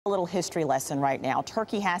A little history lesson right now.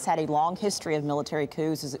 Turkey has had a long history of military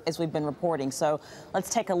coups, as we've been reporting. So let's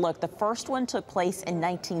take a look. The first one took place in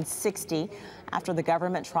 1960 after the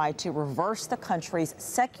government tried to reverse the country's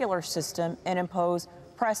secular system and impose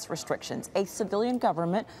press restrictions. A civilian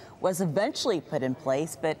government was eventually put in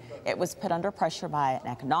place, but it was put under pressure by an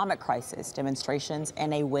economic crisis, demonstrations,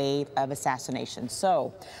 and a wave of assassinations.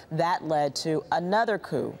 So that led to another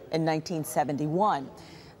coup in 1971.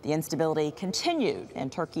 The instability continued,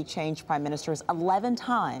 and Turkey changed prime ministers 11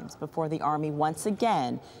 times before the army once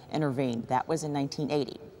again intervened. That was in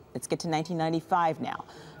 1980. Let's get to 1995 now.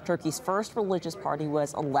 Turkey's first religious party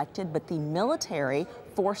was elected, but the military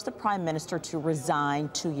forced the prime minister to resign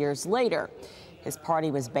 2 years later. His party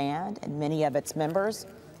was banned, and many of its members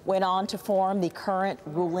went on to form the current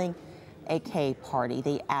ruling AK party,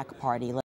 the AK party.